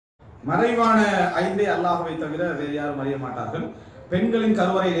மறைவான ஐந்தே அல்லாஹ்வை தவிர வேறு யாரும் அறிய மாட்டார்கள். பெண்களின்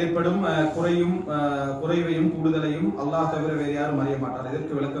கருவறையில் ஏற்படும் குறைவையும் கூடுதலையும் அல்லாஹ் தவிர வேறு யாரும் அறிய மாட்டார்.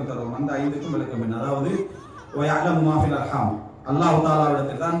 இதற்கு விளக்கம் தருவோம். அந்த ஐந்துக்கும் விளக்கம் என்ன? அதாவது அல்லாஹ்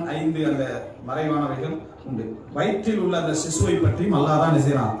தாலாவிடத்தில் தான் ஐந்து அந்த மறைவானவைகள் உண்டு. வயிற்றில் உள்ள அந்த சிசுவை பற்றியும் அல்லாஹ் தான்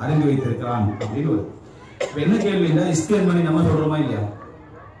செய்யறான், அறிந்து வைத்திருக்கிறான் அப்படின்னு ஒரு என்ன கேள்வின்னா, ஸ்கேன் பண்ணி நம்ம சொல்றோமா இல்லையா?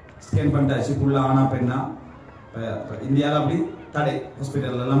 ஸ்கேன் பண்ணிட்டாச்சு, புள்ள ஆனா பெண்ணா. இந்தியாவில் அப்படி தடை,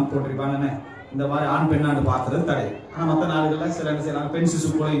 ஹாஸ்பிட்டல் எல்லாம் போட்டிருப்பாங்க இந்த மாதிரி ஆண் பெண்ணாண்டு பார்க்கறது தடை. ஆனால் மற்ற நாடுகளில் சில என்ன செய்யறாங்க, பெண் சிசு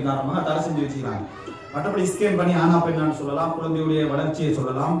கொலையின் காரணமாக தடை செஞ்சு வச்சுக்கிறாங்க. மற்றபடி ஸ்கேன் பண்ணி ஆனா பெண்ணான்னு சொல்லலாம், குழந்தையுடைய வளர்ச்சியை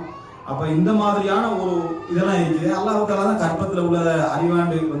சொல்லலாம். அப்ப இந்த மாதிரியான ஒரு இதெல்லாம் இருக்குது. அல்லாஹ்வுக்காக தான் கற்பத்தில் உள்ள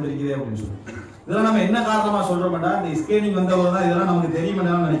அறிவாண்டு வந்திருக்குது அப்படின்னு சொல்லி இதெல்லாம் நம்ம என்ன காரணமா சொல்றோம்டா, இந்த ஸ்கேனிங் வந்தவங்க தான் இதெல்லாம் நமக்கு தெரியும்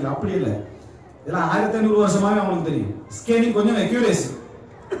நினைக்கிறோம். அப்படி இல்லை, இதெல்லாம் 1500 வருஷமாவே அவங்களுக்கு தெரியும். ஸ்கேனிங் கொஞ்சம் அக்யூரேசி,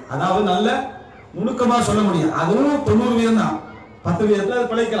 அதாவது நல்ல நுணுக்கமா சொல்ல முடியும். அதுவும் 90% தான். 10%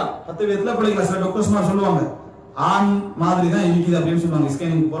 பிழைக்கலாம், 10% பிழைக்கலாம். சில டாக்டர்ஸ் சொல்லுவாங்க ஆண் மாதிரி தான் இருக்குது அப்படின்னு சொல்லுவாங்க.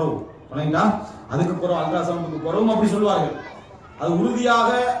 ஸ்கேனிங் போறோம் இல்லைங்களா, அதுக்கு போறோம், அல்ட்ராசவுண்டுக்கு போறோம் அப்படி சொல்லுவார்கள். அது உறுதியாக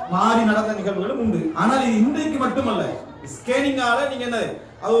மாறி நடந்த நிகழ்வுகளும் உண்டு. ஆனால் இது இன்றைக்கு மட்டுமல்ல, ஸ்கேனிங்கால நீங்க என்ன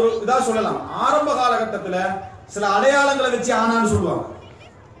அது ஒரு இதா சொல்லலாம். ஆரம்ப காலகட்டத்தில் சில அடையாளங்களை வச்சு ஆணான்னு சொல்லுவாங்க,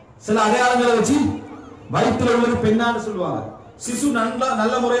 சில அடையாளங்களை வச்சு வயிற்றுல உள்ளது பெண்ணான்னு சொல்லுவாங்க. சிசு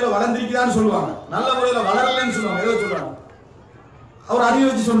நல்ல முறையில வளர்ந்திருக்கிறான்னு சொல்லுவாங்க, நல்ல முறையில வளரலன்னு சொல்லுவாங்க, ஏதோ சொல்றாங்க. அவர் அறிவு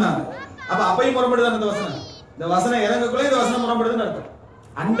வச்சு சொன்னாங்க. அப்பையும் முரண்படுதான் இந்த வசனம். இந்த வசனம் இறங்கக்குள்ள இந்த வசனம் முரண்படுதுன்னு அர்த்தம்.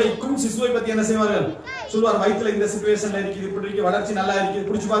 அன்றைக்கும் சிசுவை பத்தி என்ன செய்வார்கள் சொல்வார், வயிற்றுல இந்த சிச்சுவேஷன்ல இருக்குது, இப்படி இருக்கு, வளர்ச்சி நல்லா இருக்குது,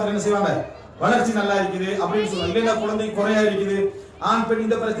 பிடிச்சு பார்த்து என்ன செய்வாங்க, வளர்ச்சி நல்லா இருக்குது அப்படின்னு சொல்லுவாங்க. இல்லைன்னா குழந்தை குறையா இருக்குது, ஆண் பெண்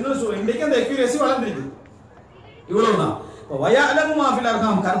இந்த பிரச்சனை சொல்லுவாங்க. இன்றைக்கு அந்த அக்யூரேசி வளர்ந்துருக்கு, இவ்வளவுதான்.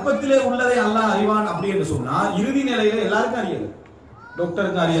 கற்பத்திலே உள்ளதை அல்லாஹ் அறிவான் அப்படி என்று சொன்னா இறுதி நிலையில எல்லாருக்கும் அறியல.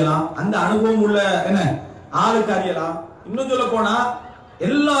 டாக்டருக்கு அறியலாம், அந்த அனுபவம் உள்ள என்ன ஆளுக்கு அறியலாம். இன்னும் சொல்ல போனா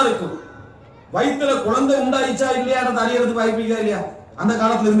எல்லாருக்கும் வயிற்றுல குழந்தை உண்டாயிச்சா இல்லையான்னு அறியறதுக்கு வாய்ப்பு இல்லையா? அந்த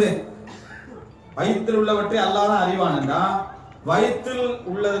காலத்துல இருந்து வயிற்றில் உள்ளவற்றை அல்லாஹ் தான் அறிவானா, வயிற்றில்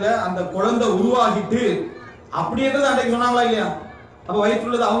உள்ளதுல அந்த குழந்தை உருவாகிட்டு அப்படின்றது அன்றைக்கு சொன்னாங்களா இல்லையா? அப்ப வயிற்று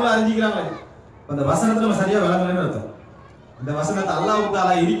உள்ளது அவங்களும் அறிஞ்சிக்கிறாங்களே. அந்த வசனத்தை நம்ம சரியா விளங்கலன்னு அர்த்தம். இந்த வசனத்தை அல்லாஹ்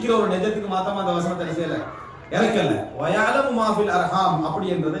தஆலா இருக்கிற ஒரு நிஜத்துக்கு மாத்தமா அந்த வசனத்தை என்ன செய்யல, இறக்கல. வயலமு மாஃபில் அர்ஹாம் அப்படி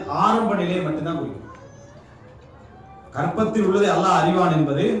என்றது ஆரம்ப நிலையை மட்டும்தான் குறிக்கும். கற்பத்தில் உள்ளதை அல்லாஹ் அறிவான்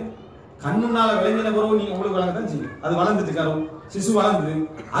என்பது கண்ணுனால விளங்கின பிறகு நீங்க உங்களுக்கு விளங்கத்தான் செய்யும். அது வளர்ந்துட்டு கரும் சிசு வளர்ந்தது,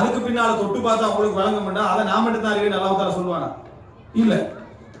 அதுக்கு பின்னால தொட்டு பார்த்தா உங்களுக்கு வழங்க மாட்டா, அதை நான் மட்டும் தான் அறிவேன் அல்லாஹ் தஆலா சொல்லுவானா? இல்ல.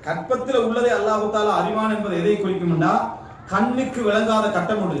 கற்பத்தில் உள்ளதை அல்லாஹ் தஆலா அறிவான் என்பது எதை குறிக்கும்னா, கண்ணுக்கு விளங்காத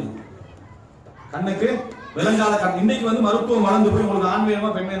கட்டம் ஒன்று. கண்ணுக்கு விளங்காத கட்டம். இன்னைக்கு மருத்துவம் வளர்ந்து போய் உங்களுக்கு ஆண்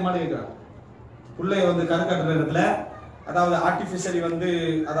வேணுமா பெண் வேணுமான்னு கேட்கிறாங்க. பிள்ளைய கருக்கட்டுற இடத்துல, அதாவது ஆர்டிபிஷியலி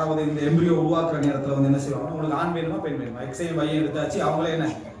அதாவது இந்த எம்பிரியோ உருவாக்குற நேரத்தில் என்ன செய்வாங்க, உங்களுக்கு ஆண் வேணுமா பெண் வேணுமா, எக்ஸையும் வையும் எடுத்தாச்சு, அவங்களே என்ன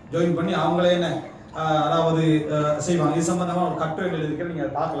ஜாயின் பண்ணி அவங்களே என்ன அதாவது செய்வாங்க. இது சம்பந்தமா ஒரு கட்டுரை எழுதிக்கிற நீங்க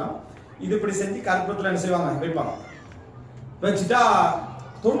அதை பார்க்கலாம். இது இப்படி செஞ்சு கற்பத்தில் என்ன செய்வாங்க, வைப்பாங்க. வச்சுட்டா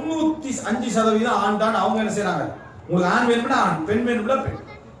 95% ஆண் தான். அவங்க என்ன செய்யறாங்க, உங்களுக்கு ஆண் வேணும்னா ஆண், பெண் வேணும்னா பெண்.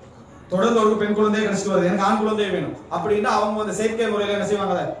 தொடர்ந்து ஒரு பெண் குழந்தைய கிடைச்சிட்டு வருது, எனக்கு ஆண் குழந்தைய வேணும் அப்படின்னா அவங்க செயற்கை முறையில என்ன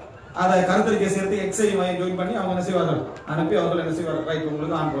செய்வாங்க, அதை கருத்தரிக்கை சேர்த்து எக்ஸை ஜாயின் பண்ணி அவங்க என்ன செய்வார்கள், அனுப்பி அவர்கள் என்ன செய்வார்கள், ரைட்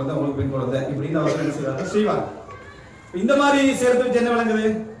உங்களுக்கு ஆண் குழந்தை உங்களுக்கு பெண் குழந்தை இப்படின்னு அவர்கள் என்ன செய்வார்கள், செய்வாங்க. இந்த மாதிரி சேர்த்து வச்சு என்ன விளங்குது,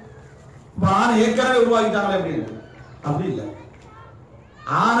 ஆணை ஏற்கனவே உருவாக்கிட்டாங்களே அப்படின்னு. அப்படி இல்லை.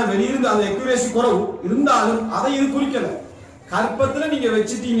 ஆணை வெளியிருந்து அந்த அக்யூரேசி குறவு இருந்தாலும் அதை இது குறிக்கல. கற்பத்துல நீங்க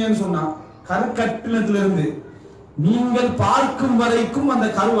வச்சுட்டீங்கன்னு சொன்னா கருக்கட்டினத்திலிருந்து நீங்கள் பார்க்கும் வரைக்கும் அந்த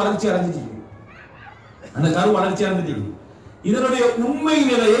கரு வளர்ச்சி அடைஞ்சிட்டீங்க, அந்த கரு வளர்ச்சி அடைஞ்சிட்டீங்க. இதனுடைய உண்மை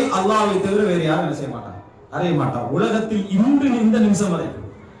நிலையை அல்லாஹ்வை தவிர வேறு யாரும் என்ன செய்ய மாட்டாங்க, அறிய மாட்டாங்க. உலகத்தில் இன்று இந்த நிமிஷம்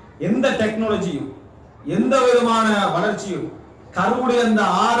வரைக்கும் எந்த டெக்னாலஜியும் எந்த விதமான வளர்ச்சியும் கருவுடைய அந்த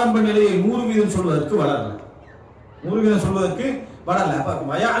ஆரம்ப நிலையை 100% சொல்வதற்கு வளரல, 100% சொல்வதற்கு வளரல. அப்ப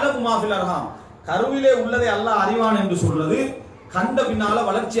வயலமு மாஃபில் அர்ஹாம், கருவிலே உள்ளதை அல்லாஹ் அறிவான் என்று சொல்றது கண்ட பின்னால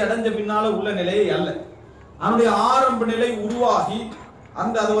வளர்ச்சி அடைஞ்ச பின்னால உள்ள நிலையை அல்ல. அவனுடைய ஆரம்ப நிலை உருவாகி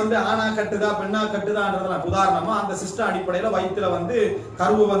அந்த அது ஆணா கட்டுதா பெண்ணா கட்டுதான்றதெல்லாம் உதாரணமா அந்த சிஸ்டம் அடிப்படையில வயிற்றுல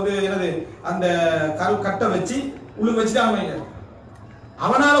கருவு என்னது அந்த கரு கட்ட வச்சு உள்ள வச்சுட்டாங்க.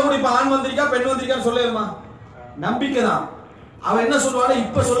 அவனால கூட இப்ப ஆண் வந்திருக்கா பெண் வந்திருக்கான்னு சொல்லலாமா? நம்பிக்கை தான். அவன் என்ன சொல்லுவாங்க,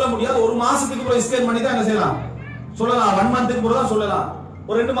 இப்ப சொல்ல முடியாது. ஒரு மாசத்துக்கு போய் ஸ்கேன் பண்ணி தான் என்ன செய்யலாம், சொல்லலாம். 1 மந்த்துக்கு போறதா சொல்லலாம்,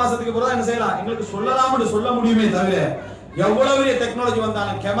 ஒரு 2 மாசத்துக்கு போறதா என்ன செய்யலாம், எங்களுக்கு சொல்லலாம்னு சொல்ல முடியுமே தவிர எவ்வளவு பெரிய டெக்னாலஜி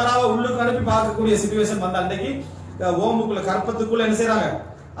வந்தாலும் கேமராவை உள்ளுக்கு அனுப்பி பார்க்கக்கூடிய சிச்சுவேஷன் வந்தா அன்றைக்கு ஓமுக்குள்ள கற்பத்துக்குள்ள என்ன செய்யறாங்க,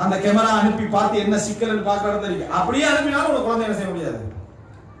 அந்த கேமரா அனுப்பி பார்த்து என்ன சிக்கல் பார்க்கறது இருக்கு. அப்படியே அனுப்பினாலும் ஒரு குழந்தை என்ன செய்ய முடியாது,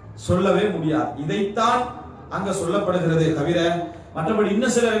 சொல்லவே முடியாது. இதைத்தான் அங்க சொல்லப்படுகிறதே தவிர மற்றபடி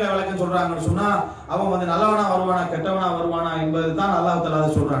இன்னும் சிலர் என்ன விளக்கம் சொல்றாங்கன்னு சொன்னா அவன் வந்து நல்லவனா வருவானா கெட்டவனா வருவானா என்பது தான் அல்லாஹ் தஆலா அதை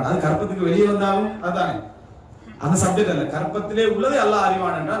சொல்றாங்க. அது கற்பத்துக்கு வெளியே வந்தாலும் அதுதானே, அந்த சப்ஜெக்ட் அல்ல. கற்பத்திலே உள்ளதை அல்லாஹ்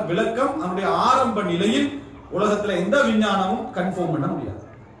அறிவான் என்றால் விளக்கம் அவனுடைய ஆரம்ப நிலையில் உலகத்துல எந்த விஞ்ஞானமும் கன்ஃபார்ம் பண்ண முடியாது.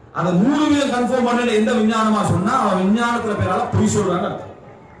 அதை 100% கன்ஃபார்ம் பண்ண எந்த விஞ்ஞானமா சொன்னா அவன் விஞ்ஞானத்துல பேரால பொய் சொல்றாங்க அர்த்தம்.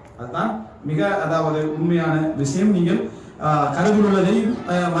 அதுதான் மிக அதாவது உண்மையான விஷயம். நீங்கள் கருதுள்ளதையும்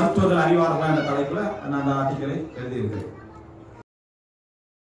மருத்துவர்கள் அறிவார்களா என்ற தலைப்புல நான் அந்த ஆர்டிக்கலை எழுதியிருக்கிறேன்.